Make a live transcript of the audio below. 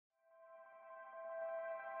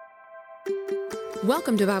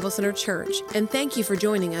Welcome to Bible Center Church, and thank you for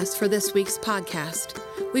joining us for this week's podcast.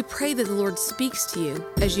 We pray that the Lord speaks to you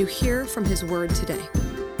as you hear from His Word today.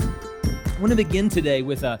 I want to begin today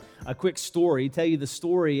with a quick story, tell you the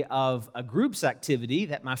story of a group's activity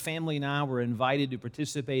that my family and I were invited to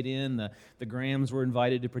participate in, the Grahams were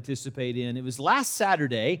invited to participate in. It was last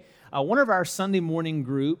Saturday. One of our Sunday morning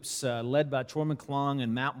groups, led by Troy McClung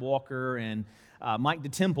and Matt Walker and Mike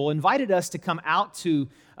DeTemple, invited us to come out to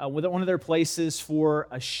one of their places for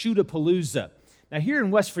a shoot-a-palooza. Now, here in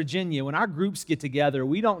West Virginia, when our groups get together,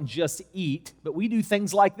 we don't just eat, but we do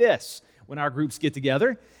things like this when our groups get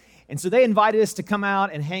together. And so they invited us to come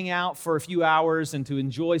out and hang out for a few hours and to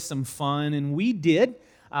enjoy some fun, and we did.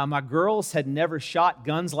 My girls had never shot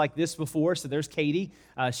guns like this before, so there's Katie.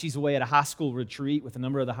 She's away at a high school retreat with a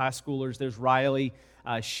number of the high schoolers. There's Riley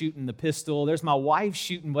shooting the pistol. There's my wife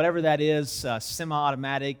shooting whatever that is,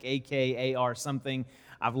 semi-automatic, AK, AR, something.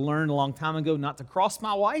 I've learned a long time ago not to cross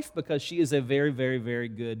my wife because she is a very, very, very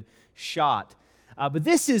good shot. But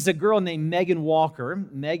this is a girl named Megan Walker.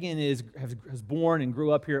 Megan was born and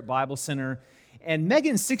grew up here at Bible Center. And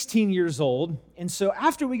Megan's 16 years old. And so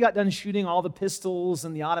after we got done shooting all the pistols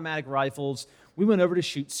and the automatic rifles, we went over to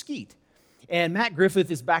shoot skeet. And Matt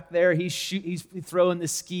Griffith is back there. He's throwing the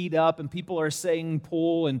skeet up, and people are saying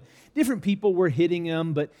pull, and different people were hitting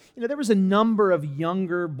him. But, there was a number of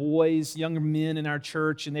younger boys, younger men in our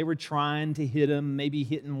church, and they were trying to hit him, maybe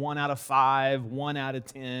hitting 1 out of 5, 1 out of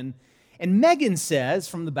 10. And Megan says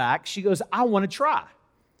from the back, she goes, "I want to try."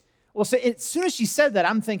 Well, so as soon as she said that,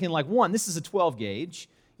 I'm thinking, like, 1, this is a 12 gauge.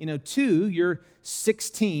 2, you're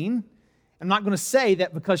 16. I'm not going to say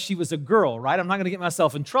that because she was a girl, right? I'm not going to get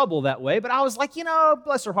myself in trouble that way. But I was like,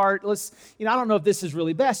 bless her heart, I don't know if this is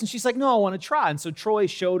really best. And she's like, "No, I want to try." And so Troy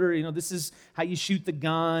showed her, this is how you shoot the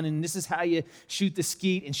gun, and this is how you shoot the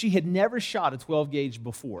skeet. And she had never shot a 12 gauge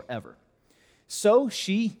before, ever. So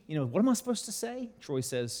she, what am I supposed to say? Troy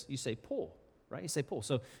says, you say pull, right? You say pull.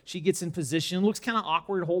 So she gets in position, looks kind of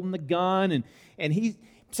awkward holding the gun, and he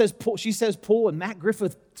says pull. She says pull, and Matt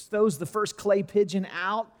Griffith throws the first clay pigeon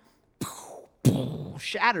out.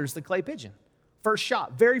 Shatters the clay pigeon. First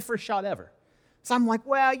shot, very first shot ever. So I'm like,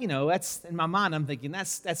 well, that's in my mind. I'm thinking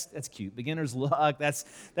that's cute. Beginner's luck.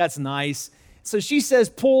 That's nice. So she says,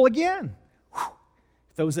 pull again.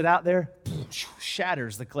 Throws it out there.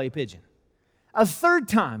 Shatters the clay pigeon. A third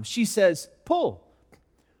time, she says, pull.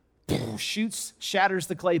 Shoots, shatters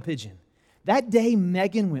the clay pigeon. That day,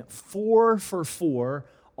 Megan went 4 for 4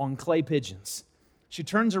 on clay pigeons. She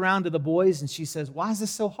turns around to the boys and she says, "Why is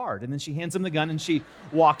this so hard?" And then she hands them the gun and she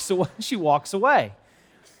walks away.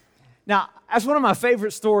 Now, that's one of my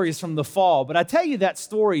favorite stories from the fall, but I tell you that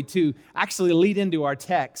story to actually lead into our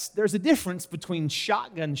text. There's a difference between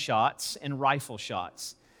shotgun shots and rifle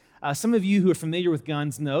shots. Some of you who are familiar with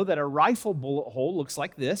guns know that a rifle bullet hole looks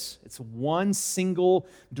like this. It's one single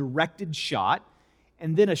directed shot.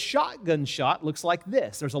 And then a shotgun shot looks like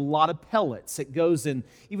this. There's a lot of pellets. It goes in,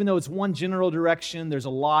 even though it's one general direction, there's a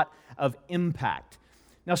lot of impact.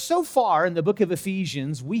 Now, so far in the book of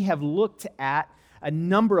Ephesians, we have looked at a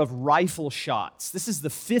number of rifle shots. This is the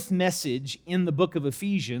 5th message in the book of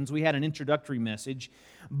Ephesians. We had an introductory message,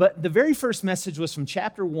 but the very first message was from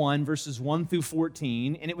chapter 1, verses 1 through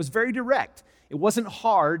 14, and it was very direct. It wasn't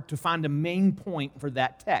hard to find a main point for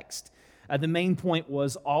that text. The main point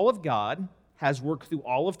was all of God has worked through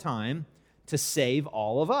all of time to save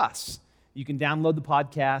all of us. You can download the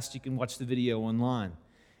podcast. You can watch the video online.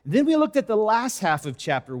 Then we looked at the last half of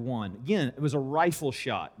chapter 1. Again, it was a rifle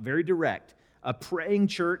shot, very direct. A praying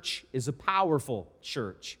church is a powerful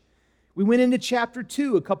church. We went into chapter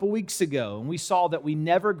 2 a couple weeks ago, and we saw that we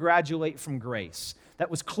never graduate from grace.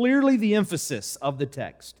 That was clearly the emphasis of the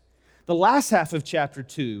text. The last half of chapter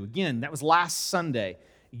 2, again, that was last Sunday.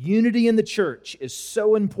 Unity in the church is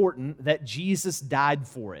so important that Jesus died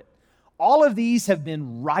for it. All of these have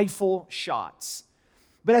been rifle shots.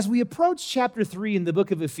 But as we approach chapter 3 in the book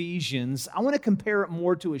of Ephesians, I want to compare it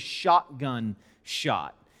more to a shotgun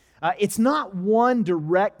shot. It's not one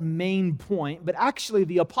direct main point, but actually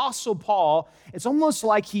the Apostle Paul, it's almost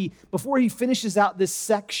like before he finishes out this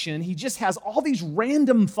section, he just has all these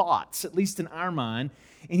random thoughts, at least in our mind,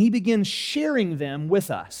 and he begins sharing them with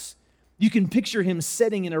us. You can picture him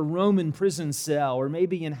sitting in a Roman prison cell or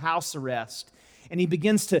maybe in house arrest, and he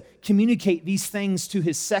begins to communicate these things to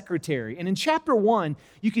his secretary. And in chapter 1,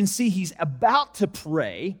 you can see he's about to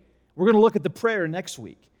pray. We're going to look at the prayer next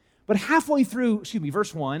week. But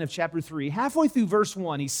verse 1 of chapter 3, halfway through verse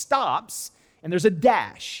 1, he stops, and there's a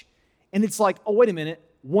dash. And it's like, oh, wait a minute,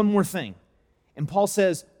 one more thing. And Paul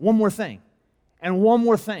says, one more thing, and one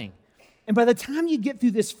more thing. And by the time you get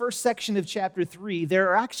through this first section of chapter 3, there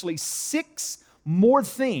are actually 6 more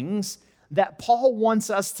things that Paul wants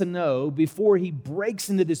us to know before he breaks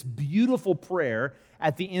into this beautiful prayer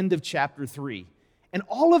at the end of chapter 3. And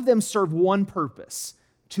all of them serve one purpose: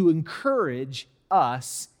 to encourage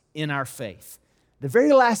us in our faith. The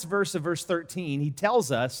very last verse of verse 13, he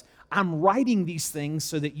tells us, I'm writing these things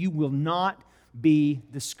so that you will not be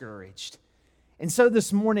discouraged. And so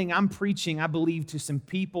this morning, I'm preaching, I believe, to some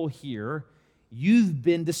people here. You've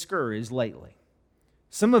been discouraged lately.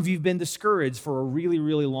 Some of you have been discouraged for a really,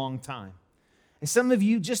 really long time. And some of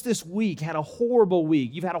you just this week had a horrible week.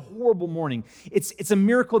 You've had a horrible morning. It's a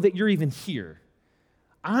miracle that you're even here.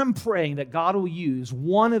 I'm praying that God will use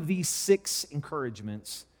one of these 6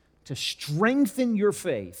 encouragements to strengthen your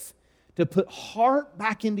faith, to put heart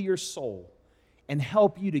back into your soul, and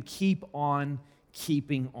help you to keep on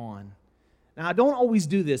keeping on. Now, I don't always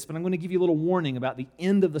do this, but I'm going to give you a little warning about the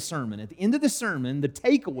end of the sermon. At the end of the sermon, the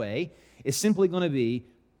takeaway is simply going to be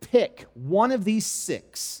pick one of these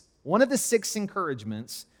 6, one of the 6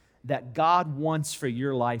 encouragements that God wants for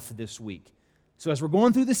your life this week. So as we're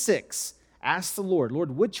going through the 6, ask the Lord,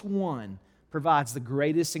 Lord, which one provides the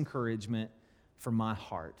greatest encouragement for my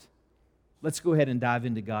heart? Let's go ahead and dive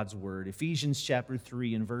into God's Word. Ephesians chapter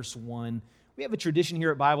 3 and verse 1. We have a tradition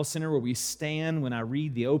here at Bible Center where we stand when I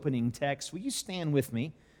read the opening text. Will you stand with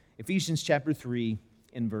me? Ephesians chapter 3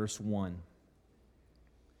 and verse 1.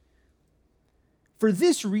 For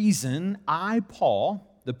this reason, I, Paul,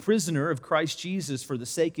 the prisoner of Christ Jesus for the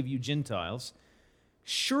sake of you Gentiles,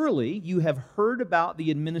 surely you have heard about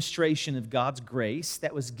the administration of God's grace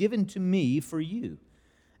that was given to me for you.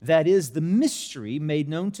 That is the mystery made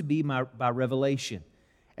known to me by revelation,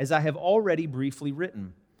 as I have already briefly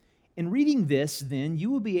written. In reading this, then, you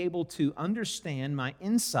will be able to understand my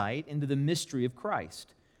insight into the mystery of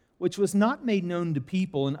Christ, which was not made known to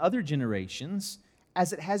people in other generations,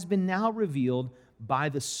 as it has been now revealed by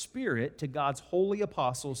the Spirit to God's holy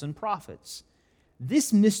apostles and prophets.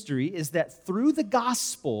 This mystery is that through the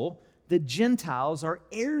gospel, the Gentiles are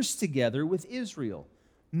heirs together with Israel,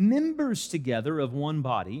 members together of one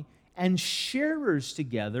body, and sharers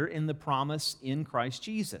together in the promise in Christ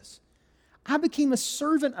Jesus. I became a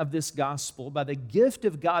servant of this gospel by the gift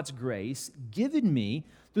of God's grace given me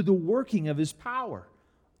through the working of His power.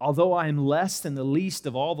 Although I am less than the least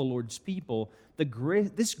of all the Lord's people,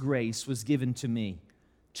 this grace was given to me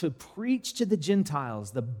to preach to the Gentiles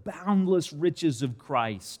the boundless riches of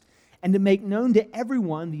Christ and to make known to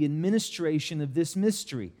everyone the administration of this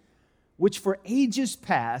mystery, which for ages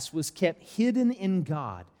past was kept hidden in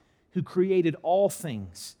God, who created all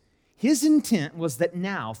things. His intent was that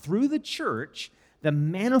now, through the church, the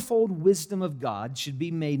manifold wisdom of God should be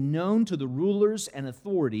made known to the rulers and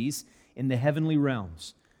authorities in the heavenly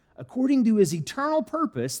realms, according to His eternal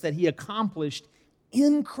purpose that He accomplished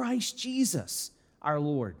in Christ Jesus, our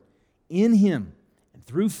Lord. In Him, and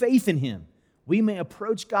through faith in Him, we may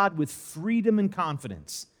approach God with freedom and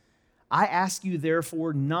confidence. I ask you,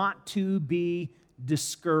 therefore, not to be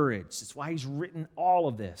discouraged. That's why He's written all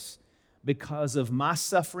of this. Because of my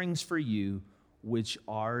sufferings for you, which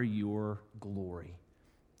are your glory.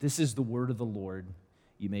 This is the word of the Lord.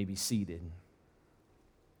 You may be seated.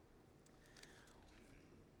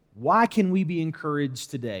 Why can we be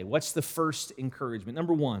encouraged today? What's the first encouragement?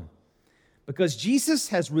 Number 1, because Jesus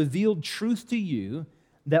has revealed truth to you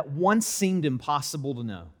that once seemed impossible to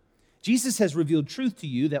know. Jesus has revealed truth to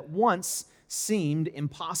you that once seemed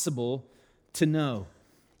impossible to know.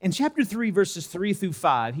 In chapter 3, verses 3 through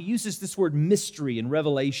 5, he uses this word mystery and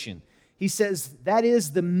revelation. He says, that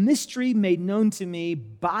is the mystery made known to me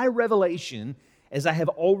by revelation, as I have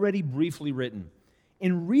already briefly written.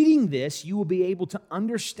 In reading this, you will be able to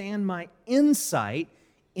understand my insight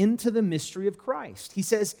into the mystery of Christ. He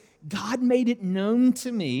says, God made it known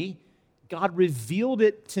to me, God revealed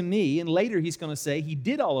it to me, and later he's going to say he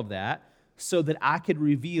did all of that so that I could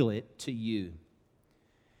reveal it to you.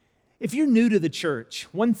 If you're new to the church,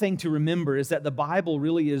 one thing to remember is that the Bible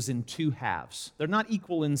really is in 2 halves. They're not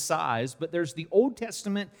equal in size, but there's the Old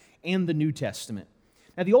Testament and the New Testament.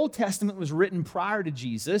 Now, the Old Testament was written prior to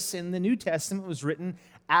Jesus, and the New Testament was written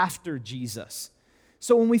after Jesus.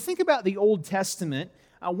 So when we think about the Old Testament,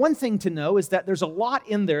 one thing to know is that there's a lot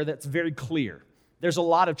in there that's very clear. There's a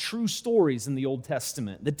lot of true stories in the Old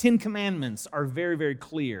Testament. The 10 Commandments are very, very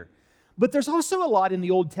clear. But there's also a lot in the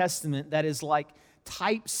Old Testament that is like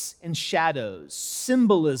types and shadows,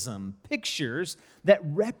 symbolism, pictures that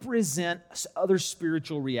represent other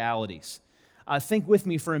spiritual realities. Think with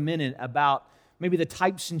me for a minute about maybe the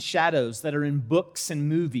types and shadows that are in books and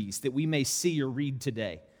movies that we may see or read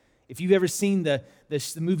today. If you've ever seen the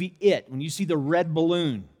movie It, when you see the red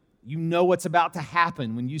balloon, You know what's about to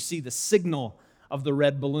happen when you see the signal of the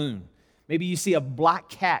red balloon. Maybe you see a black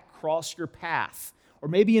cat cross your path. Or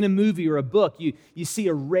maybe in a movie or a book, you see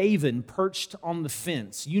a raven perched on the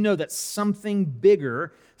fence. You know that something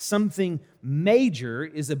bigger, something major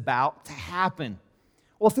is about to happen.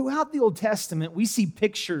 Well, throughout the Old Testament, we see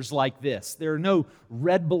pictures like this. There are no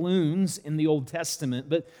red balloons in the Old Testament,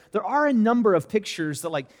 but there are a number of pictures that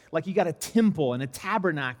like you got a temple and a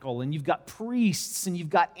tabernacle, and you've got priests, and you've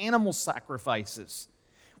got animal sacrifices.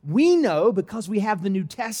 We know, because we have the New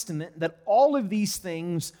Testament, that all of these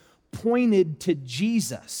things pointed to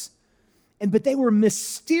Jesus. But they were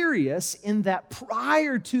mysterious in that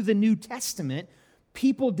prior to the New Testament,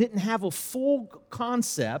 people didn't have a full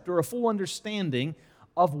concept or a full understanding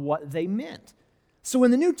of what they meant. So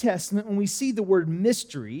in the New Testament, when we see the word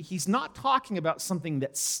mystery, he's not talking about something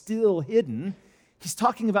that's still hidden. He's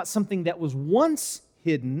talking about something that was once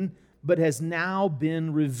hidden, but has now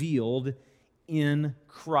been revealed in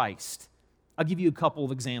Christ. I'll give you a couple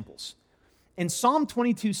of examples. In Psalm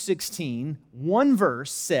 22:16, one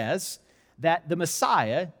verse says that the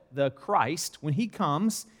Messiah, the Christ, when he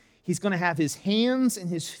comes, he's going to have his hands and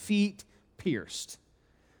his feet pierced.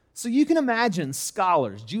 So you can imagine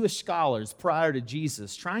scholars, Jewish scholars prior to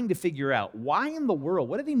Jesus, trying to figure out why in the world,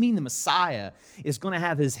 what did he mean the Messiah is going to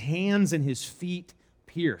have his hands and his feet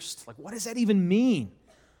pierced? Like, what does that even mean?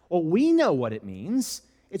 Well, we know what it means.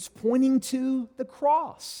 It's pointing to the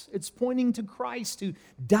cross. It's pointing to Christ who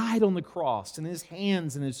died on the cross, and his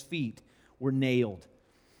hands and his feet were nailed.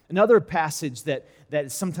 Another passage that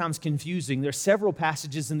is sometimes confusing, there are several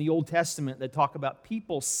passages in the Old Testament that talk about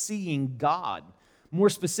people seeing God. More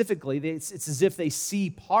specifically, it's as if they see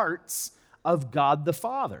parts of God the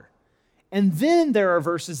Father. And then there are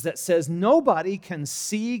verses that says nobody can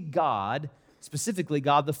see God, specifically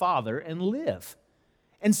God the Father, and live.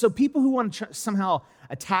 And so people who want to somehow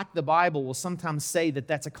attack the Bible will sometimes say that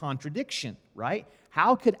that's a contradiction, right?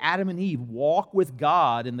 How could Adam and Eve walk with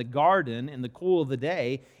God in the garden in the cool of the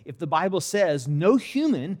day if the Bible says no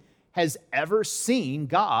human has ever seen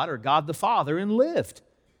God or God the Father and lived?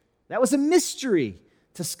 That was a mystery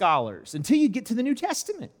to scholars until you get to the New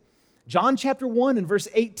Testament. John chapter 1 and verse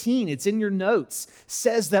 18, it's in your notes,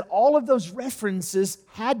 says that all of those references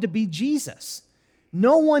had to be Jesus.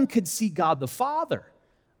 No one could see God the Father,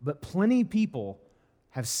 but plenty of people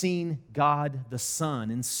have seen God the Son.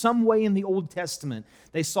 In some way in the Old Testament,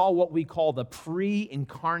 they saw what we call the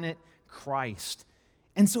pre-incarnate Christ.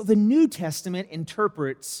 And so the New Testament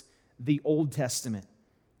interprets the Old Testament.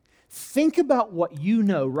 Think about what you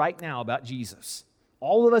know right now about Jesus.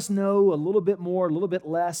 All of us know a little bit more, a little bit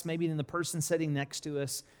less, maybe than the person sitting next to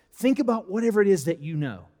us. Think about whatever it is that you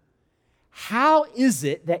know. How is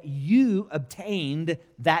it that you obtained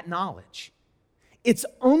that knowledge? It's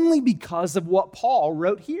only because of what Paul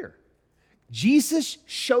wrote here. Jesus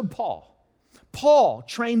showed Paul. Paul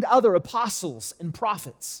trained other apostles and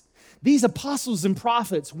prophets. These apostles and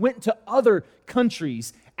prophets went to other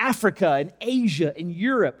countries, Africa and Asia and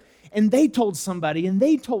Europe, and they told somebody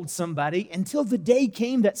until the day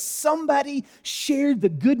came that somebody shared the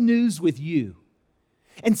good news with you.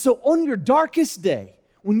 And so on your darkest day,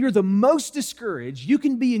 when you're the most discouraged, you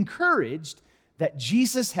can be encouraged that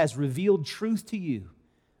Jesus has revealed truth to you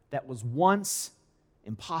that was once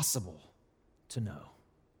impossible to know.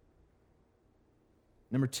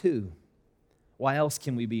 Number two, why else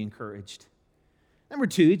can we be encouraged? Number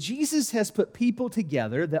two, Jesus has put people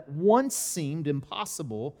together that once seemed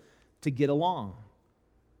impossible to get along.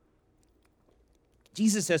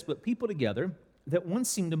 Jesus has put people together that once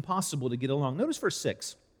seemed impossible to get along. Notice verse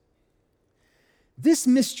 6. This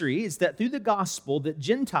mystery is that through the gospel that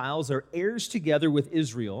Gentiles are heirs together with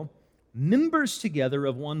Israel, members together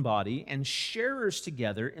of one body, and sharers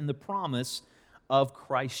together in the promise of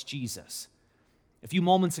Christ Jesus. A few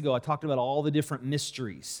moments ago, I talked about all the different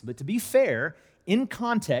mysteries. But to be fair, in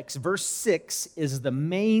context, verse 6 is the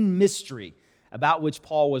main mystery about which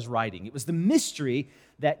Paul was writing. It was the mystery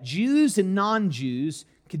that Jews and non-Jews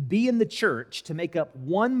could be in the church to make up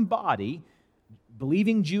one body,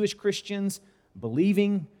 believing Jewish Christians,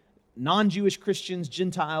 believing non-Jewish Christians,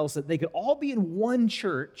 Gentiles, that they could all be in one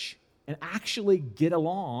church and actually get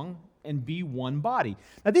along and be one body.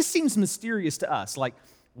 Now, this seems mysterious to us. Like,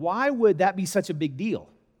 why would that be such a big deal?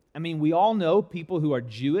 I mean, we all know people who are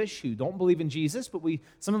Jewish who don't believe in Jesus, but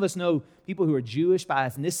some of us know people who are Jewish by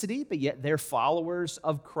ethnicity, but yet they're followers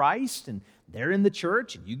of Christ, and they're in the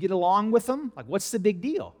church, and you get along with them. Like, what's the big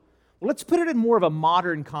deal? Well, let's put it in more of a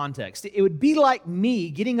modern context. It would be like me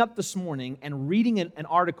getting up this morning and reading an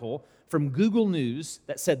article from Google News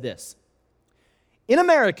that said this: in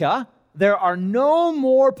America, there are no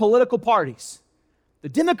more political parties. The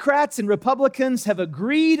Democrats and Republicans have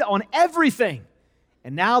agreed on everything,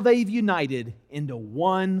 and now they've united into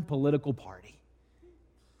one political party.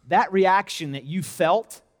 That reaction that you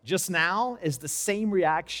felt just now is the same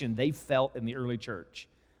reaction they felt in the early church.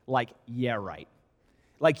 Like, yeah, right.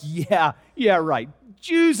 Like, yeah, right.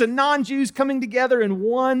 Jews and non-Jews coming together in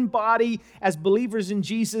one body as believers in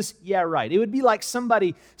Jesus, yeah, right. It would be like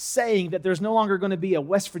somebody saying that there's no longer going to be a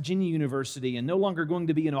West Virginia University and no longer going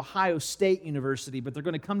to be an Ohio State University, but they're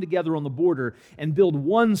going to come together on the border and build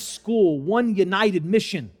one school, one united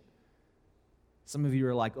mission. Some of you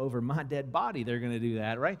are like, over my dead body, they're going to do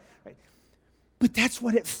that, right? But that's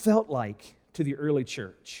what it felt like to the early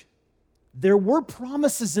church. There were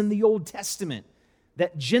promises in the Old Testament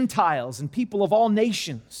that Gentiles and people of all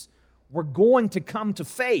nations were going to come to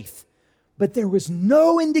faith, but there was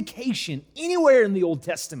no indication anywhere in the Old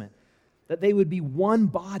Testament that they would be one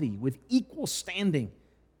body with equal standing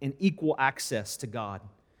and equal access to God.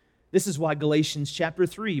 This is why Galatians chapter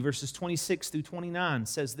 3, verses 26 through 29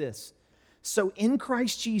 says this: "So in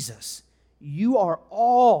Christ Jesus, you are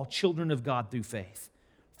all children of God through faith.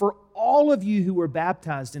 For all of you who were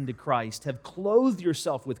baptized into Christ have clothed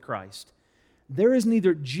yourself with Christ. There is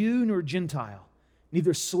neither Jew nor Gentile,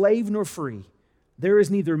 neither slave nor free. There is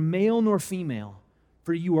neither male nor female,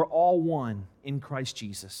 for you are all one in Christ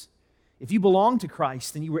Jesus. If you belong to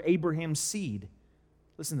Christ, then you were Abraham's seed."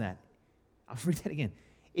 Listen to that. I'll read that again.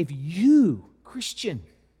 If you, Christian,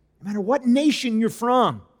 no matter what nation you're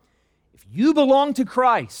from, if you belong to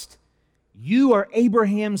Christ, you are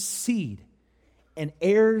Abraham's seed and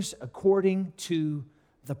heirs according to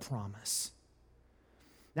the promise.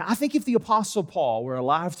 Now, I think if the Apostle Paul were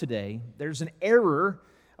alive today, there's an error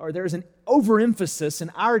or there's an overemphasis in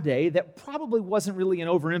our day that probably wasn't really an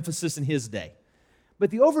overemphasis in his day. But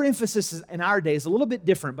the overemphasis in our day is a little bit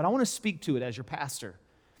different, but I want to speak to it as your pastor.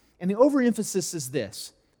 And the overemphasis is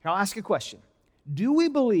this. Here, I'll ask you a question. Do we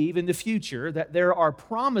believe in the future that there are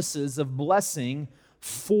promises of blessing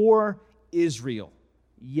for Israel?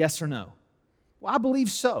 Yes or no? Well, I believe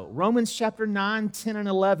so. Romans chapter 9, 10, and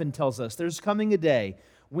 11 tells us there's coming a day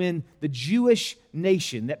when the Jewish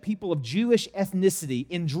nation, that people of Jewish ethnicity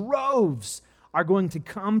in droves are going to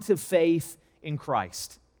come to faith in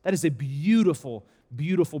Christ. That is a beautiful,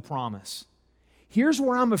 beautiful promise. Here's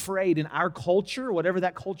where I'm afraid in our culture, whatever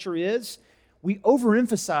that culture is, we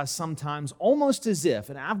overemphasize sometimes almost as if,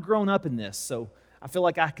 and I've grown up in this, so I feel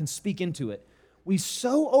like I can speak into it. We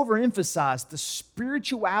so overemphasize the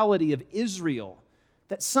spirituality of Israel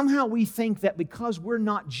that somehow we think that because we're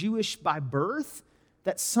not Jewish by birth,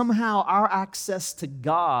 that somehow our access to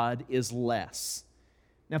God is less.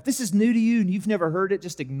 Now, if this is new to you and you've never heard it,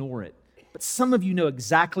 just ignore it. But some of you know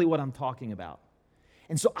exactly what I'm talking about.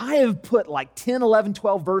 And so I have put like 10, 11,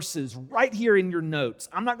 12 verses right here in your notes.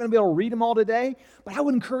 I'm not going to be able to read them all today, but I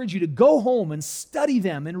would encourage you to go home and study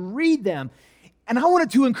them and read them. And I wanted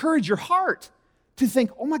to encourage your heart to think,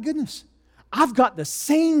 oh my goodness, I've got the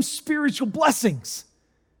same spiritual blessings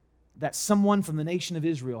that someone from the nation of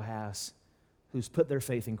Israel has who's put their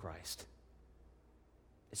faith in Christ.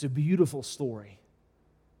 It's a beautiful story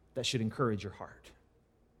that should encourage your heart.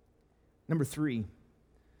 Number 3,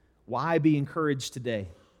 why be encouraged today?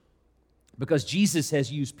 Because Jesus has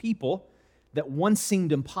used people that once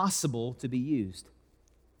seemed impossible to be used.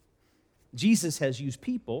 Jesus has used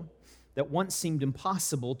people that once seemed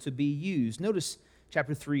impossible to be used. Notice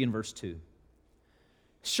chapter 3 and verse 2.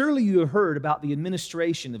 "Surely you have heard about the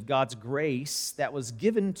administration of God's grace that was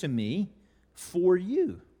given to me for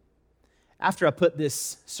you." After I put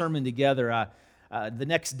this sermon together, the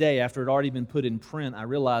next day, after it had already been put in print, I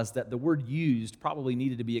realized that the word used probably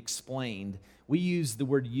needed to be explained. We use the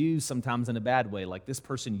word used sometimes in a bad way, like this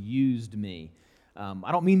person used me.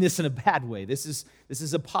 I don't mean this in a bad way. This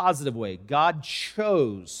is a positive way. God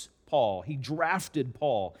chose Paul. He drafted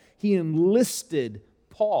Paul. He enlisted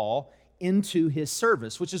Paul into his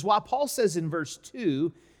service, which is why Paul says in verse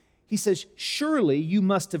 2, he says, "Surely you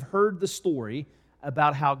must have heard the story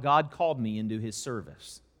about how God called me into his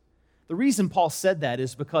service." The reason Paul said that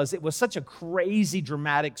is because it was such a crazy,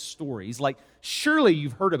 dramatic story. He's like, surely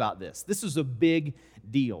you've heard about this. This is a big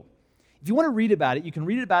deal. If you want to read about it, you can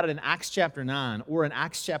read about it in Acts chapter 9 or in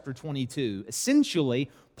Acts chapter 22.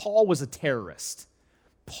 Essentially, Paul was a terrorist.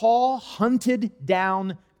 Paul hunted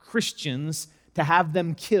down Christians to have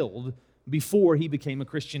them killed before he became a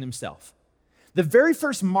Christian himself. The very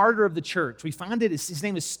first martyr of the church, we find it, his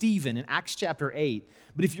name is Stephen in Acts chapter 8.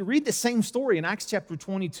 But if you read the same story in Acts chapter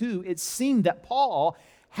 22, it seemed that Paul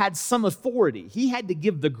had some authority. He had to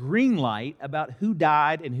give the green light about who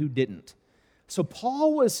died and who didn't. So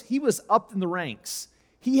Paul was up in the ranks.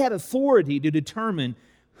 He had authority to determine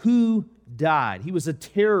who died. He was a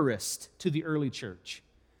terrorist to the early church.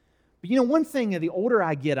 But you know, one thing, the older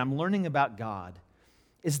I get, I'm learning about God,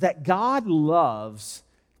 is that God loves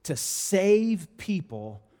to save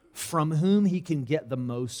people from whom He can get the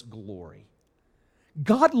most glory.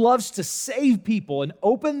 God loves to save people and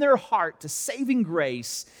open their heart to saving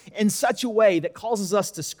grace in such a way that causes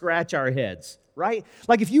us to scratch our heads, right?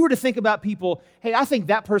 Like if you were to think about people, hey, I think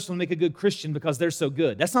that person will make a good Christian because they're so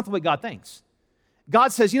good. That's not the way God thinks.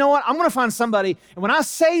 God says, you know what? I'm going to find somebody, and when I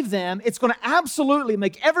save them, it's going to absolutely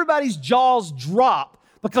make everybody's jaws drop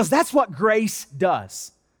because that's what grace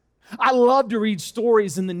does. I love to read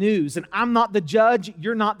stories in the news, and I'm not the judge,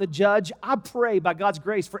 you're not the judge. I pray by God's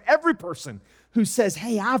grace for every person who says,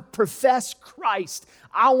 hey, I've professed Christ.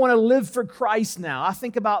 I want to live for Christ now. I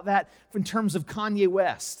think about that in terms of Kanye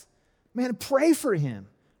West. Man, pray for him.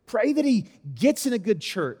 Pray that he gets in a good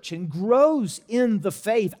church and grows in the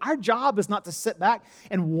faith. Our job is not to sit back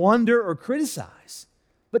and wonder or criticize,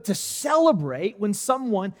 but to celebrate when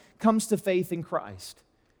someone comes to faith in Christ.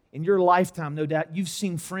 In your lifetime, no doubt, you've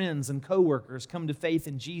seen friends and coworkers come to faith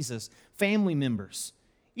in Jesus, family members.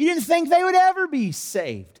 You didn't think they would ever be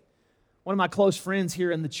saved. One of my close friends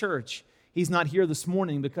here in the church, he's not here this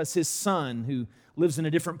morning because his son, who lives in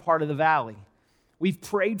a different part of the valley, we've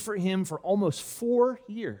prayed for him for almost 4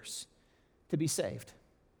 years to be saved.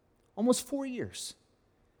 Almost 4 years.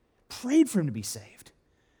 Prayed for him to be saved.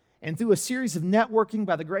 And through a series of networking,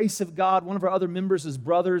 by the grace of God, one of our other members, his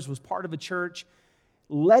brothers, was part of a church,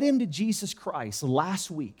 led him to Jesus Christ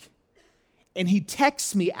last week. And he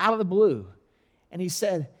texts me out of the blue, and he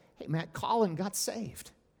said, hey, Matt, Colin got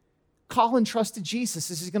saved. Colin trusted Jesus.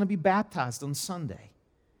 He's going to be baptized on Sunday.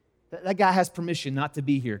 That guy has permission not to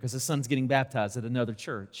be here because his son's getting baptized at another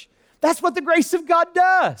church. That's what the grace of God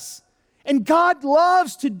does. And God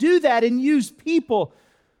loves to do that and use people.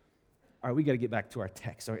 All right, we got to get back to our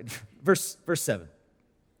text. All right, verse 7.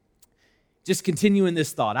 Just continuing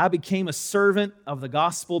this thought. I became a servant of the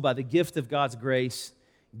gospel by the gift of God's grace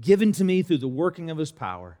given to me through the working of His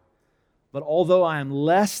power. But although I am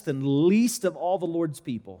less than least of all the Lord's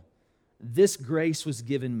people, this grace was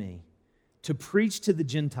given me to preach to the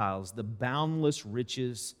Gentiles the boundless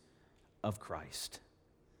riches of Christ.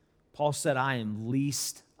 Paul said, I am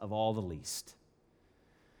least of all the least.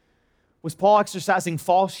 Was Paul exercising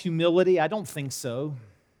false humility? I don't think so,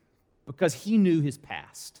 because he knew his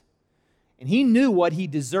past. And he knew what he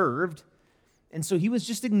deserved, and so he was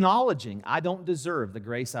just acknowledging, I don't deserve the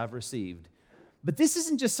grace I've received. But this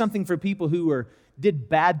isn't just something for people who did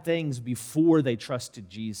bad things before they trusted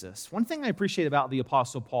Jesus. One thing I appreciate about the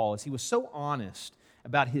Apostle Paul is he was so honest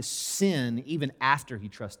about his sin even after he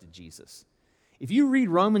trusted Jesus. If you read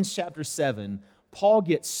Romans chapter 7, Paul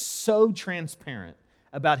gets so transparent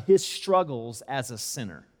about his struggles as a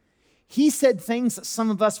sinner. He said things that some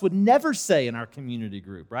of us would never say in our community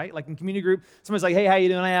group, right? Like in community group, somebody's like, hey, how you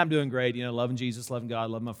doing? Hey, I'm doing great. Loving Jesus, loving God,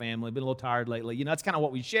 loving my family. Been a little tired lately. That's kind of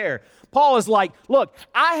what we share. Paul is like, look,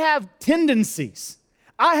 I have tendencies.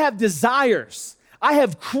 I have desires. I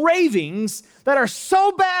have cravings that are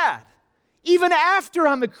so bad, even after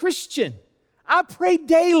I'm a Christian. I pray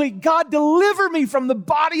daily, God, deliver me from the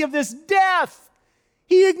body of this death.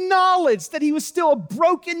 He acknowledged that he was still a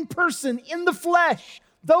broken person in the flesh,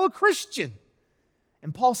 though a Christian.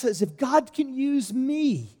 And Paul says, if God can use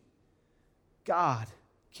me, God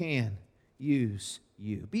can use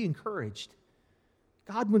you. Be encouraged.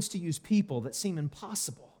 God wants to use people that seem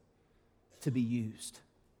impossible to be used.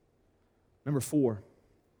 Number 4,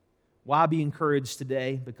 why be encouraged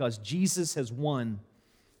today? Because Jesus has won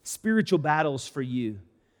spiritual battles for you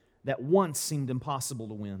that once seemed impossible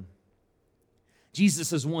to win.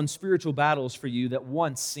 Jesus has won spiritual battles for you that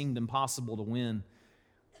once seemed impossible to win.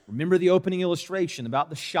 Remember the opening illustration about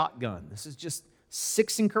the shotgun. This is just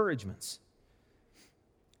 6 encouragements.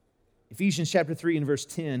 Ephesians chapter 3 and verse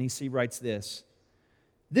 10, he writes this.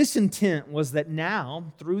 This intent was that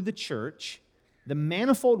now, through the church, the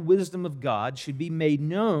manifold wisdom of God should be made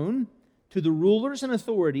known to the rulers and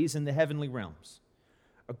authorities in the heavenly realms,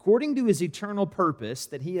 according to His eternal purpose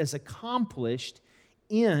that He has accomplished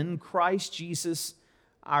in Christ Jesus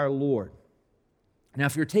our Lord. Now,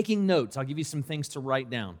 if you're taking notes, I'll give you some things to write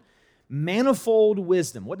down. Manifold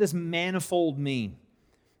wisdom. What does manifold mean?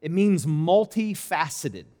 It means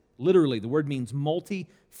multifaceted. Literally, the word means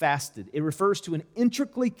multifaceted. It refers to an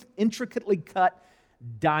intricately cut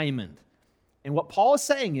diamond. And what Paul is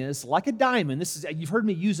saying is, like a diamond, you've heard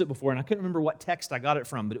me use it before, and I couldn't remember what text I got it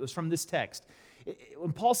from, but it was from this text.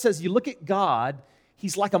 When Paul says you look at God,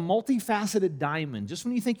 He's like a multifaceted diamond. Just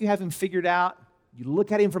when you think you have Him figured out, you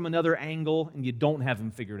look at Him from another angle and you don't have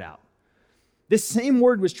Him figured out. This same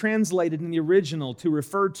word was translated in the original to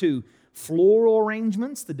refer to floral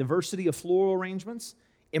arrangements, the diversity of floral arrangements,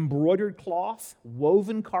 embroidered cloth,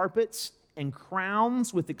 woven carpets, and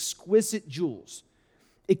crowns with exquisite jewels.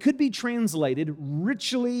 It could be translated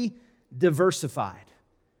richly diversified.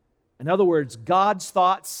 In other words, God's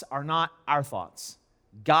thoughts are not our thoughts.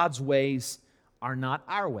 God's ways are not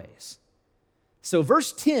our ways. So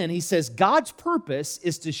verse 10, he says, God's purpose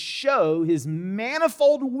is to show his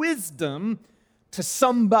manifold wisdom to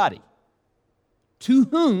somebody. To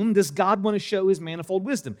whom does God want to show his manifold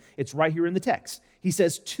wisdom? It's right here in the text. He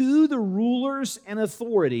says, to the rulers and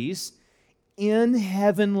authorities in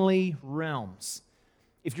heavenly realms.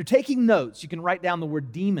 If you're taking notes, you can write down the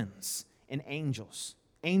word demons and angels.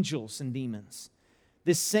 Angels and demons.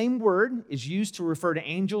 This same word is used to refer to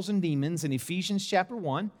angels and demons in Ephesians chapter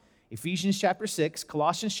 1, Ephesians chapter 6,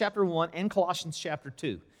 Colossians chapter 1, and Colossians chapter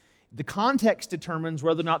 2. The context determines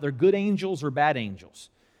whether or not they're good angels or bad angels.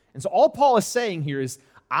 And so all Paul is saying here is,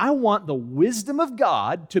 I want the wisdom of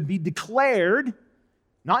God to be declared,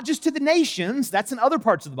 not just to the nations, that's in other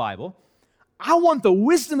parts of the Bible. I want the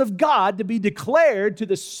wisdom of God to be declared to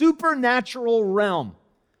the supernatural realm,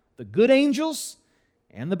 the good angels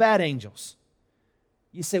and the bad angels.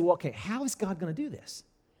 You say, well, okay, how is God going to do this?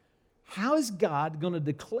 How is God going to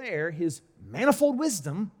declare his manifold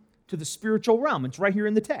wisdom to the spiritual realm? It's right here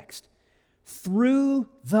in the text. Through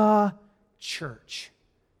the church.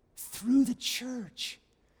 Through the church.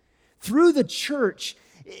 Through the church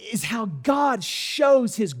is how God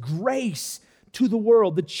shows his grace to the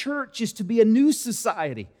world. The church is to be a new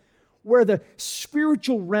society where the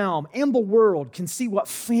spiritual realm and the world can see what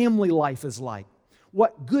family life is like,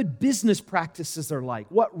 what good business practices are like,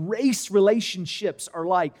 what race relationships are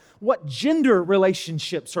like, what gender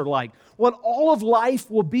relationships are like, what all of life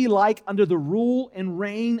will be like under the rule and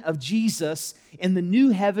reign of Jesus in the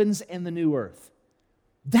new heavens and the new earth.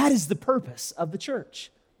 That is the purpose of the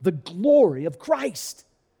church, the glory of Christ.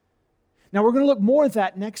 Now, we're going to look more at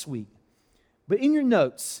that next week. But in your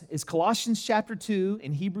notes is Colossians chapter 2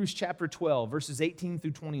 and Hebrews chapter 12, verses 18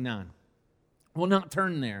 through 29. We'll not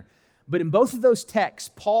turn there. But in both of those texts,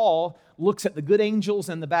 Paul looks at the good angels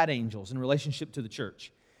and the bad angels in relationship to the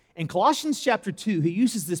church. In Colossians chapter 2, he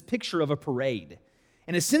uses this picture of a parade.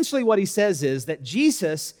 And essentially what he says is that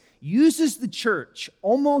Jesus uses the church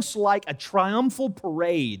almost like a triumphal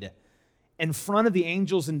parade in front of the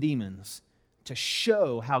angels and demons to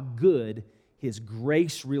show how good his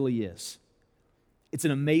grace really is. It's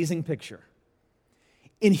an amazing picture.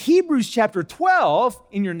 In Hebrews chapter 12,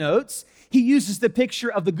 in your notes, he uses the picture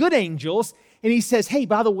of the good angels, and he says, hey,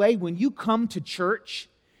 by the way, when you come to church,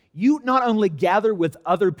 you not only gather with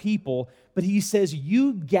other people, but he says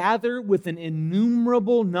you gather with an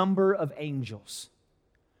innumerable number of angels.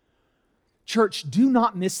 Church, do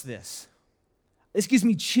not miss this. This gives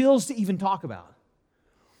me chills to even talk about.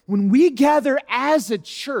 When we gather as a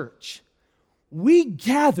church, we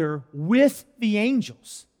gather with the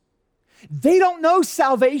angels. They don't know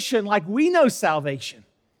salvation like we know salvation.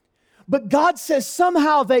 But God says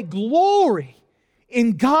somehow they glory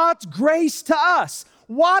in God's grace to us.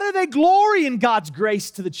 Why do they glory in God's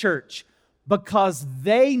grace to the church? Because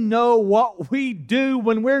they know what we do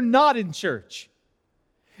when we're not in church.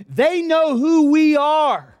 They know who we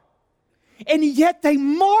are. And yet they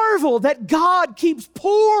marvel that God keeps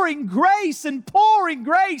pouring grace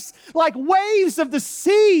like waves of the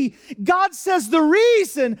sea. God says the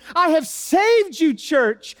reason I have saved you,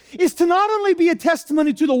 church, is to not only be a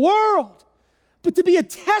testimony to the world, but to be a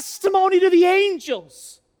testimony to the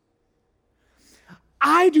angels.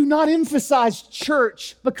 I do not emphasize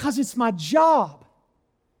church because it's my job.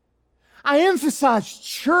 I emphasize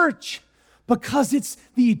church because it's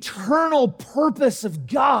the eternal purpose of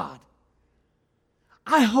God.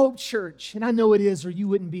 I hope church, and I know it is or you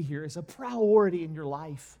wouldn't be here, is a priority in your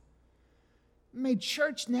life. May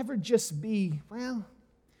church never just be, well,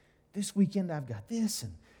 this weekend I've got this,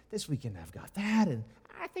 and this weekend I've got that, and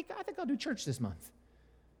I think I'll do church this month.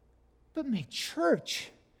 But may church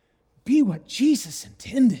be what Jesus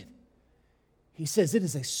intended. He says it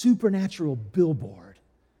is a supernatural billboard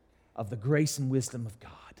of the grace and wisdom of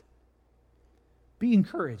God. Be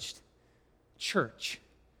encouraged. Church,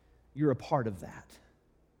 you're a part of that.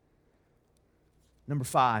 Number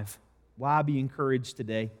 5, why be encouraged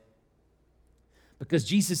today? Because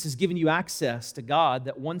Jesus has given you access to God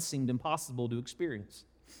that once seemed impossible to experience.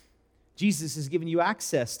 Jesus has given you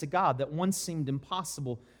access to God that once seemed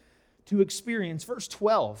impossible to experience. Verse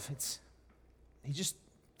 12, he just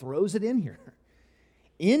throws it in here.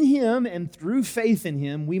 In Him and through faith in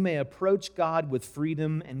Him, we may approach God with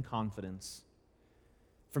freedom and confidence.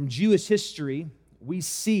 From Jewish history, we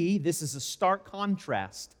see this is a stark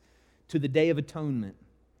contrast to the Day of Atonement.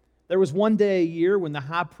 There was one day a year when the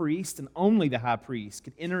high priest, and only the high priest,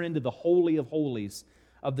 could enter into the Holy of Holies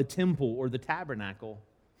of the temple or the tabernacle.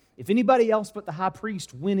 If anybody else but the high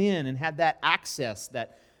priest went in and had that access,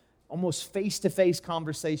 that almost face-to-face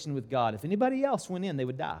conversation with God, if anybody else went in, they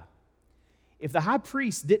would die. If the high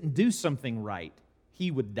priest didn't do something right, he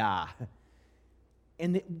would die.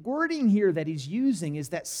 And the wording here that he's using is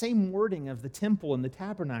that same wording of the temple and the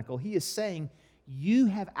tabernacle. He is saying, you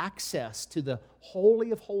have access to the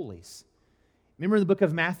Holy of Holies. Remember in the book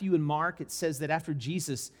of Matthew and Mark, it says that after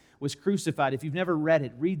Jesus was crucified, if you've never read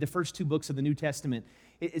it, read the first 2 books of the New Testament.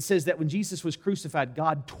 It says that when Jesus was crucified,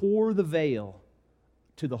 God tore the veil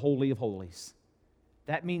to the Holy of Holies.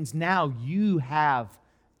 That means now you have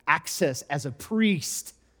access as a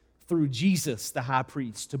priest through Jesus, the high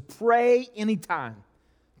priest, to pray anytime,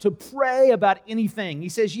 to pray about anything. He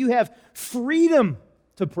says you have freedom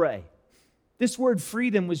to pray. This word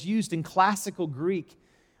freedom was used in classical Greek.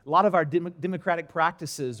 A lot of our democratic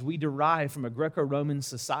practices we derive from a Greco-Roman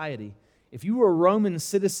society. If you were a Roman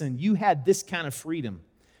citizen, you had this kind of freedom.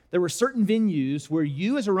 There were certain venues where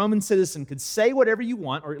you as a Roman citizen could say whatever you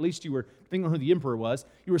want, or at least you were, depending on who the emperor was,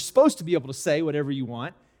 you were supposed to be able to say whatever you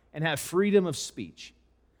want and have freedom of speech.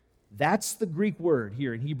 That's the Greek word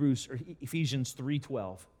here in Ephesians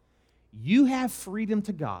 3:12. You have freedom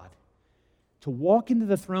to God, to walk into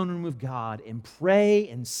the throne room of God and pray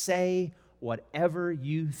and say whatever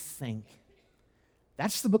you think.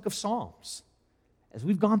 That's the book of Psalms. As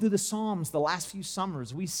we've gone through the Psalms the last few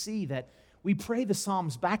summers, we see that we pray the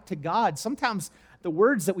Psalms back to God. Sometimes the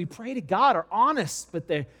words that we pray to God are honest, but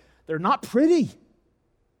they're not pretty.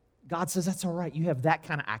 God says, that's all right. You have that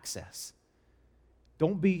kind of access.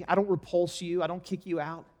 I don't repulse you. I don't kick you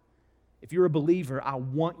out. If you're a believer, I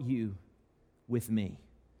want you with me.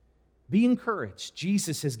 Be encouraged.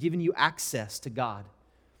 Jesus has given you access to God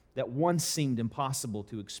that once seemed impossible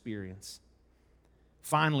to experience.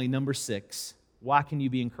 Finally, number 6, why can you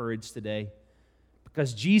be encouraged today?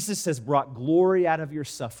 Because Jesus has brought glory out of your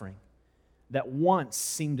suffering that once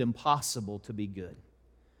seemed impossible to be good.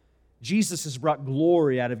 Jesus has brought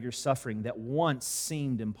glory out of your suffering that once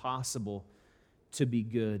seemed impossible to be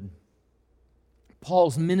good.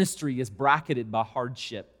 Paul's ministry is bracketed by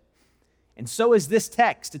hardship. And so is this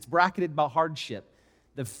text. It's bracketed by hardship.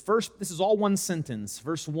 This is all one sentence,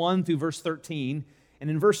 verse 1 through verse 13. And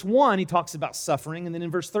in verse 1, he talks about suffering. And then in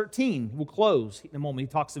verse 13, we'll close in a moment,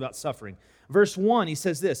 he talks about suffering. Verse 1, he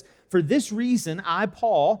says this, "For this reason, I,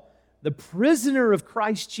 Paul, the prisoner of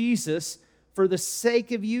Christ Jesus, for the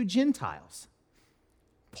sake of you Gentiles."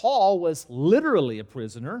 Paul was literally a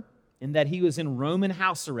prisoner in that he was in Roman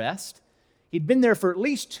house arrest. He'd been there for at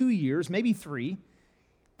least 2 years, maybe 3.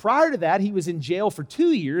 Prior to that, he was in jail for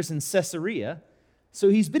 2 years in Caesarea. So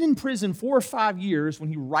he's been in prison 4 or 5 years when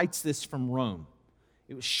he writes this from Rome.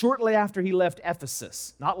 It was shortly after he left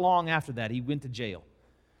Ephesus. Not long after that, he went to jail.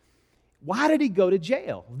 Why did he go to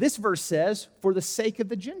jail? This verse says, for the sake of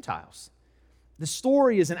the Gentiles. The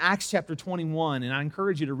story is in Acts chapter 21, and I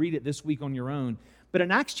encourage you to read it this week on your own. But in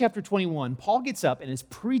Acts chapter 21, Paul gets up and is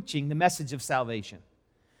preaching the message of salvation.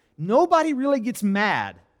 Nobody really gets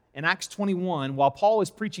mad in Acts 21 while Paul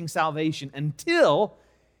is preaching salvation until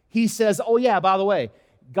he says, oh yeah, by the way,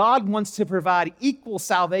 God wants to provide equal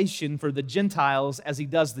salvation for the Gentiles as he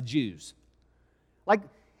does the Jews.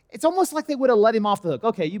 It's almost like they would have let him off the hook.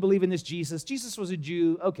 Okay, you believe in this Jesus. Jesus was a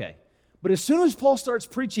Jew. Okay. But as soon as Paul starts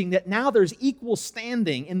preaching that now there's equal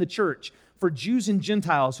standing in the church for Jews and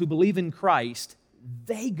Gentiles who believe in Christ,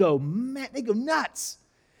 they go nuts.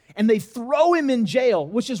 And they throw him in jail,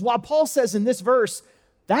 which is why Paul says in this verse,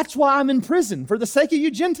 that's why I'm in prison, for the sake of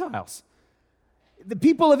you Gentiles. The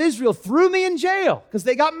people of Israel threw me in jail because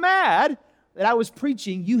they got mad that I was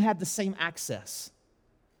preaching. You had the same access.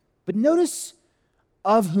 But notice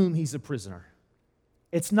of whom he's a prisoner.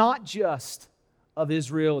 It's not just of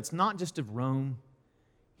Israel. It's not just of Rome.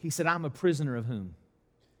 He said, I'm a prisoner of whom?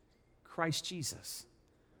 Christ Jesus.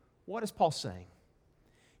 What is Paul saying?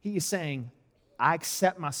 He is saying, I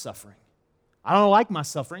accept my suffering. I don't like my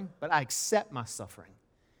suffering, but I accept my suffering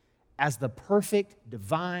as the perfect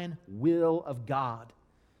divine will of God,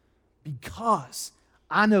 because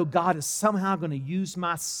I know God is somehow going to use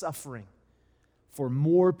my suffering for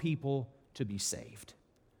more people to be saved.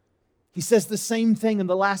 He says the same thing in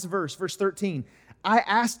the last verse, verse 13. I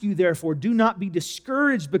ask you, therefore, do not be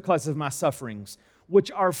discouraged because of my sufferings, which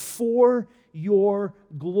are for your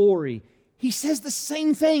glory. He says the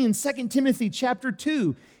same thing in 2 Timothy chapter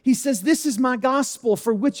 2. He says, this is my gospel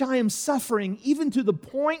for which I am suffering, even to the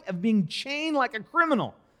point of being chained like a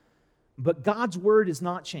criminal. But God's word is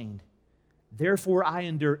not chained. Therefore, I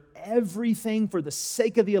endure everything for the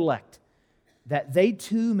sake of the elect, that they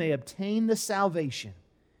too may obtain the salvation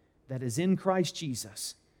that is in Christ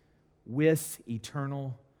Jesus with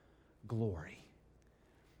eternal glory.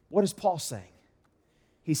 What is Paul saying?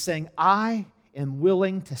 He's saying, I am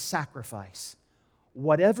willing to sacrifice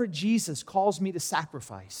whatever Jesus calls me to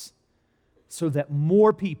sacrifice so that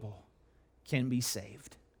more people can be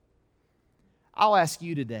saved. I'll ask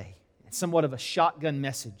you today, it's somewhat of a shotgun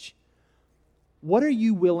message. What are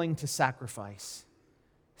you willing to sacrifice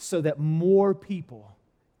so that more people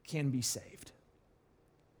can be saved?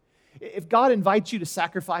 If God invites you to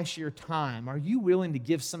sacrifice your time, are you willing to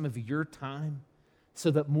give some of your time so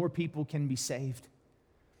that more people can be saved?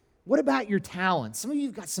 What about your talents? Some of you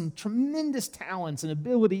have got some tremendous talents and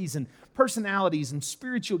abilities and personalities and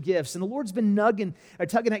spiritual gifts, and the Lord's been tugging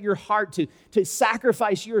at your heart to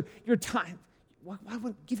sacrifice your time. Why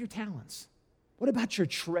would give your talents? What about your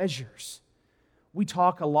treasures? We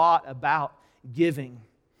talk a lot about giving,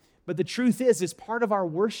 but the truth is, it's part of our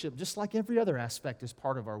worship, just like every other aspect is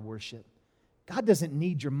part of our worship. God doesn't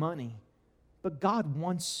need your money, but God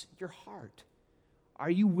wants your heart. Are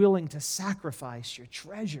you willing to sacrifice your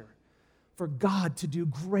treasure for God to do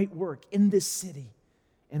great work in this city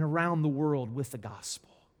and around the world with the gospel?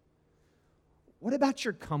 What about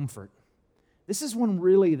your comfort? This is one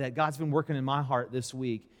really that God's been working in my heart this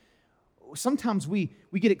week. Sometimes we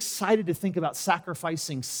get excited to think about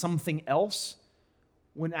sacrificing something else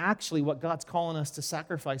when actually what God's calling us to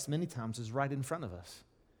sacrifice many times is right in front of us.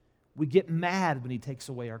 We get mad when He takes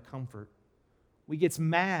away our comfort. We get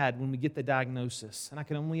mad when we get the diagnosis, and I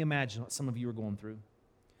can only imagine what some of you are going through.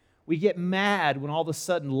 We get mad when all of a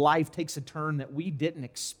sudden life takes a turn that we didn't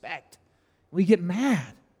expect. We get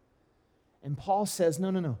mad. And Paul says,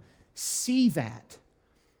 no. See that.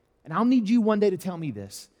 And I'll need you one day to tell me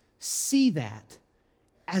this. See that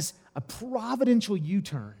as a providential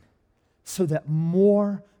U-turn so that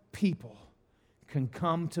more people can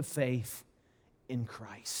come to faith in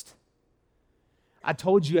Christ. I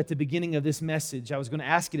told you at the beginning of this message, I was going to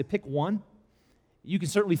ask you to pick one. You can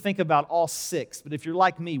certainly think about all 6, but if you're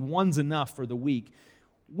like me, one's enough for the week.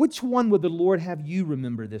 Which one would the Lord have you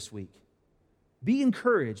remember this week? Be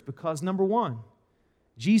encouraged because, number 1,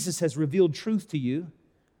 Jesus has revealed truth to you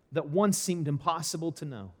that once seemed impossible to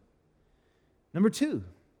know. Number 2,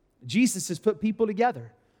 Jesus has put people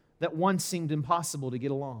together that once seemed impossible to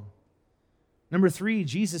get along. Number 3,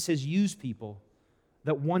 Jesus has used people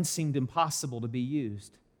that once seemed impossible to be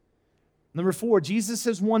used. Number 4, Jesus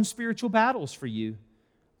has won spiritual battles for you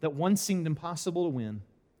that once seemed impossible to win.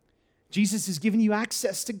 Jesus has given you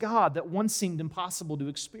access to God that once seemed impossible to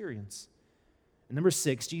experience. And number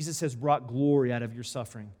 6, Jesus has brought glory out of your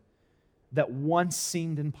suffering that once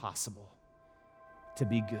seemed impossible to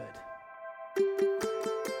be good.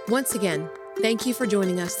 Once again, thank you for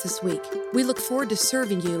joining us this week. We look forward to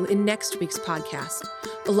serving you in next week's podcast,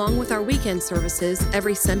 along with our weekend services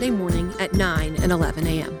every Sunday morning at 9 and 11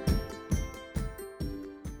 a.m.